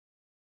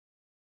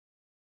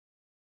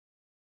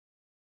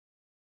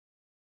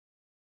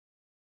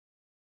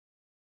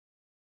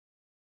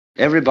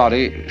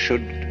Everybody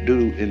should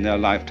do in their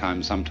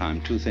lifetime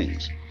sometime two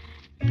things.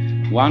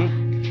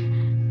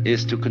 One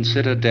is to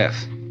consider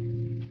death,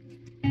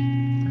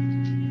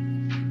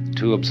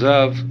 to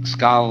observe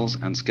skulls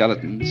and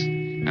skeletons,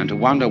 and to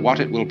wonder what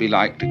it will be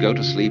like to go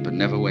to sleep and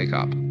never wake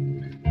up.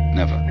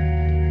 Never.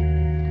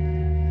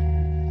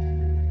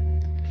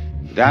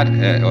 That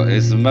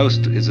is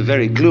a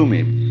very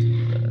gloomy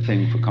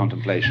thing for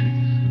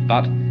contemplation,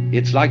 but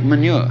it's like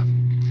manure.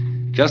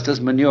 Just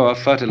as manure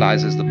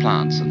fertilizes the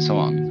plants and so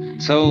on,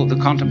 so the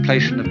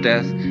contemplation of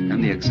death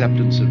and the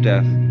acceptance of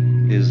death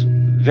is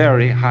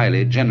very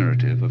highly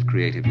generative of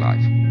creative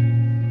life.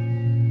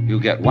 You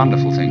get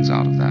wonderful things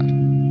out of that.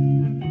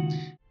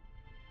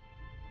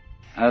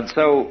 And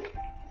so,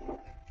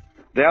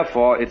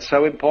 therefore, it's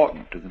so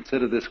important to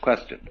consider this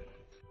question.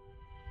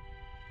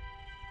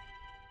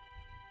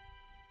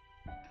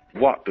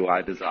 What do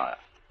I desire?